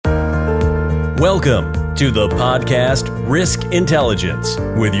Welcome to the podcast Risk Intelligence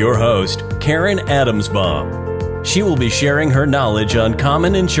with your host, Karen Adamsbaum. She will be sharing her knowledge on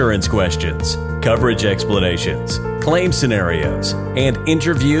common insurance questions, coverage explanations, claim scenarios, and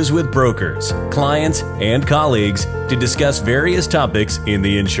interviews with brokers, clients, and colleagues to discuss various topics in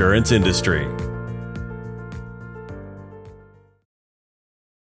the insurance industry.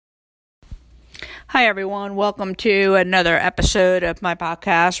 Hi, everyone. Welcome to another episode of my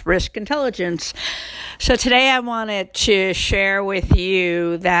podcast, Risk Intelligence. So today I wanted to share with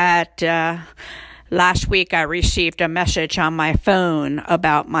you that last week I received a message on my phone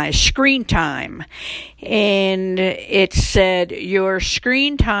about my screen time. And it said, your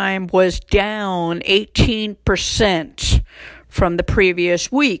screen time was down 18% from the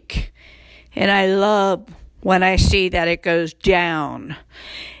previous week. And I love when I see that it goes down.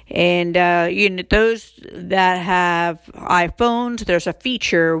 And, those that have iPhones, there's a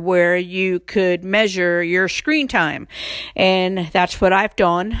feature where you could measure your screen time. And that's what I've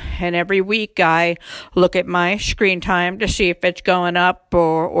done. And every week I look at my screen time to see if it's going up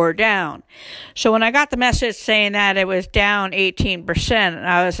or down. So when I got the message saying that it was down 18%,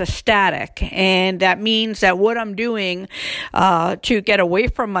 I was ecstatic. And that means that what I'm doing to get away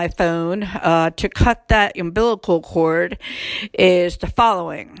from my phone, to cut that umbilical cord, is the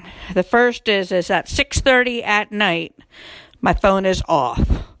following. The first is at 6:30 at night, my phone is off.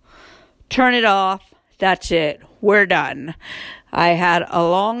 Turn it off. That's it. We're done. I had a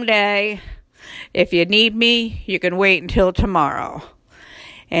long day. If you need me, you can wait until tomorrow.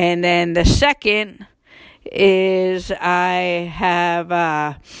 And then the second is I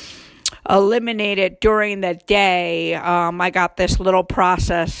have eliminated during the day. I got this little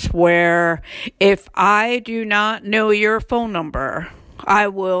process where if I do not know your phone number, I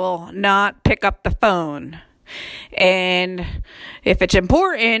will not pick up the phone. And if it's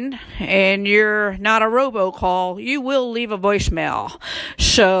important and you're not a robocall, you will leave a voicemail.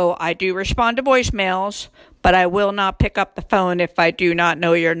 So I do respond to voicemails, but I will not pick up the phone if I do not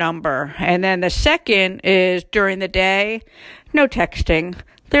know your number. And then the second is during the day, no texting.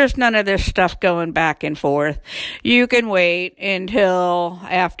 There's none of this stuff going back and forth. You can wait until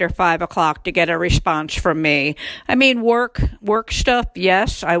after 5 o'clock to get a response from me. I mean, work stuff,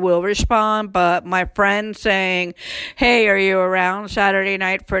 yes, I will respond, but my friend saying, hey, are you around Saturday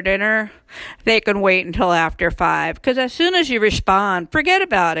night for dinner? They can wait until after 5, because as soon as you respond, forget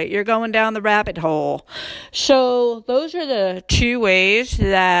about it. You're going down the rabbit hole. So those are the two ways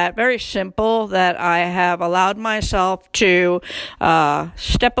that, very simple, that I have allowed myself to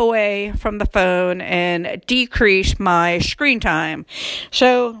step away from the phone and decrease my screen time.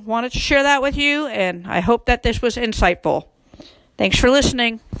 So wanted to share that with you, and I hope that this was insightful. Thanks for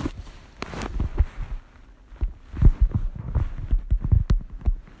listening.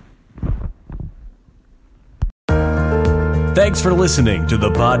 Thanks for listening to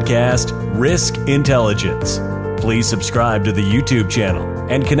the podcast Risk Intelligence. Please subscribe to the YouTube channel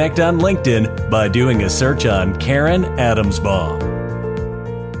and connect on LinkedIn by doing a search on Karen Adamsbaum.